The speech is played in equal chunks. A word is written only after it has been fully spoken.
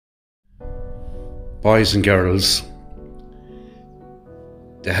Boys and girls,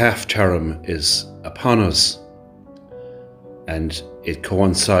 the half term is upon us, and it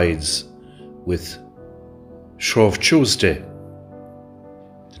coincides with Shrove Tuesday,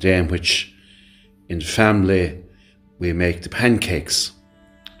 the day in which in family we make the pancakes,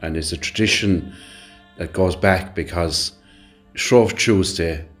 and it's a tradition that goes back because Shrove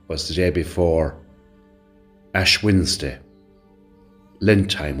Tuesday was the day before Ash Wednesday, Lent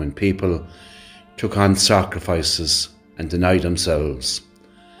time, when people took on sacrifices and denied themselves.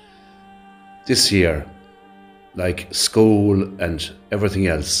 This year, like school and everything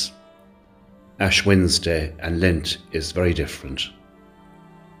else, Ash Wednesday and Lent is very different.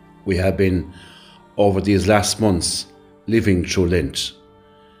 We have been, over these last months, living through Lent,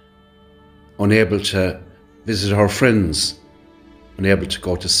 unable to visit our friends, unable to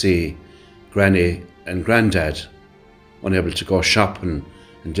go to see Granny and Grandad, unable to go shopping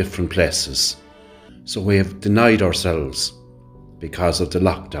in different places. So we have denied ourselves because of the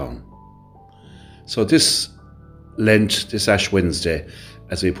lockdown. So this Lent, this Ash Wednesday,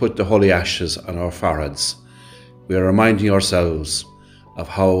 as we put the holy ashes on our foreheads, we are reminding ourselves of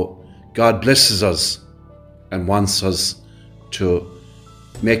how God blesses us and wants us to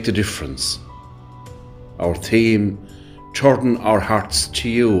make the difference. Our theme, turn our hearts to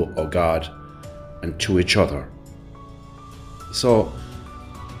you, O God, and to each other. So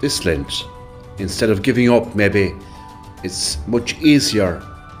this Lent, instead of giving up, maybe it's much easier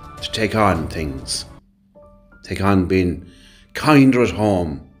to take on things. Take on being kinder at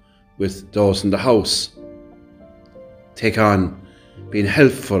home with those in the house. Take on being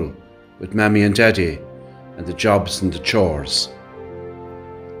helpful with Mammy and Daddy and the jobs and the chores.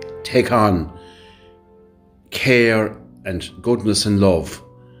 Take on care and goodness and love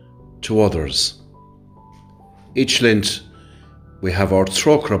to others. Each Lent we have our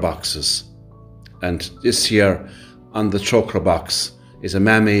trochra boxes, and this year on the trochra box is a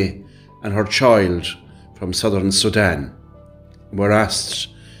mammy and her child from southern Sudan. We're asked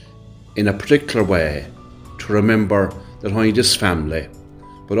in a particular way to remember that only this family,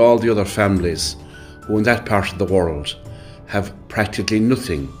 but all the other families who in that part of the world have practically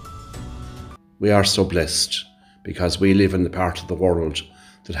nothing. We are so blessed because we live in the part of the world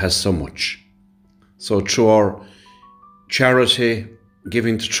that has so much. So through our charity,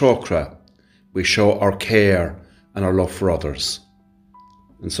 giving to trochra, we show our care and our love for others.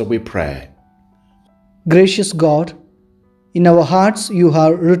 And so we pray. Gracious God, in our hearts you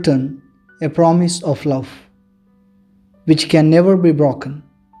have written a promise of love, which can never be broken.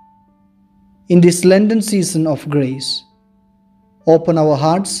 In this Lenten season of grace, open our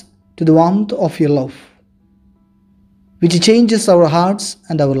hearts to the warmth of your love, which changes our hearts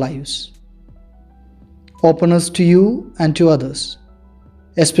and our lives. Open us to you and to others,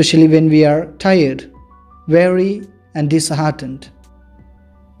 especially when we are tired, weary, and disheartened,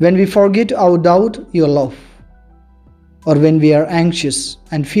 when we forget or doubt your love, or when we are anxious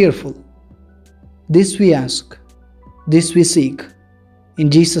and fearful. This we ask, this we seek. In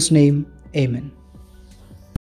Jesus' name, amen.